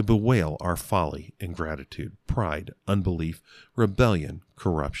to bewail our folly, ingratitude, pride, unbelief, rebellion,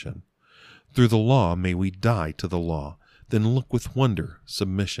 corruption. Through the law may we die to the law, then look with wonder,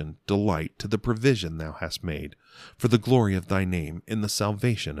 submission, delight to the provision thou hast made, for the glory of thy name in the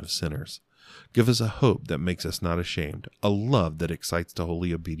salvation of sinners. Give us a hope that makes us not ashamed, a love that excites to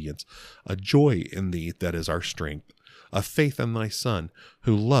holy obedience, a joy in thee that is our strength, a faith in thy Son,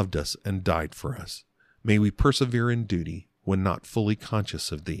 who loved us and died for us. May we persevere in duty, when not fully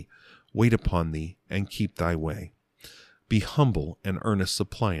conscious of thee, wait upon thee, and keep thy way. Be humble and earnest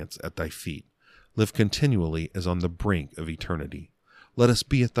suppliants at thy feet. Live continually as on the brink of eternity. Let us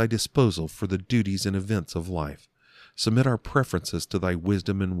be at thy disposal for the duties and events of life. Submit our preferences to thy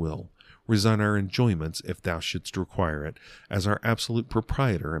wisdom and will. Resign our enjoyments, if thou shouldst require it, as our absolute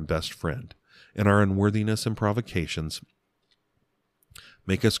proprietor and best friend. In our unworthiness and provocations,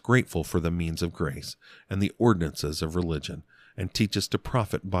 make us grateful for the means of grace and the ordinances of religion, and teach us to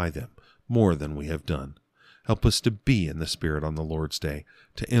profit by them more than we have done. Help us to be in the Spirit on the Lord's day,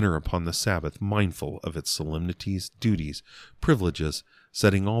 to enter upon the Sabbath mindful of its solemnities, duties, privileges,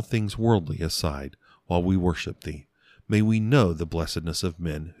 setting all things worldly aside while we worship thee. May we know the blessedness of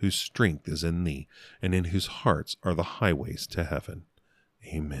men whose strength is in thee, and in whose hearts are the highways to heaven.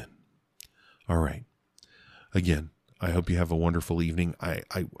 Amen. All right. Again, I hope you have a wonderful evening.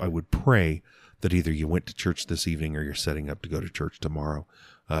 I would pray that either you went to church this evening or you're setting up to go to church tomorrow,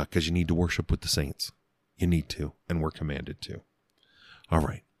 because you need to worship with the saints. You need to, and we're commanded to. All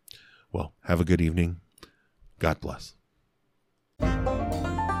right. Well, have a good evening. God bless.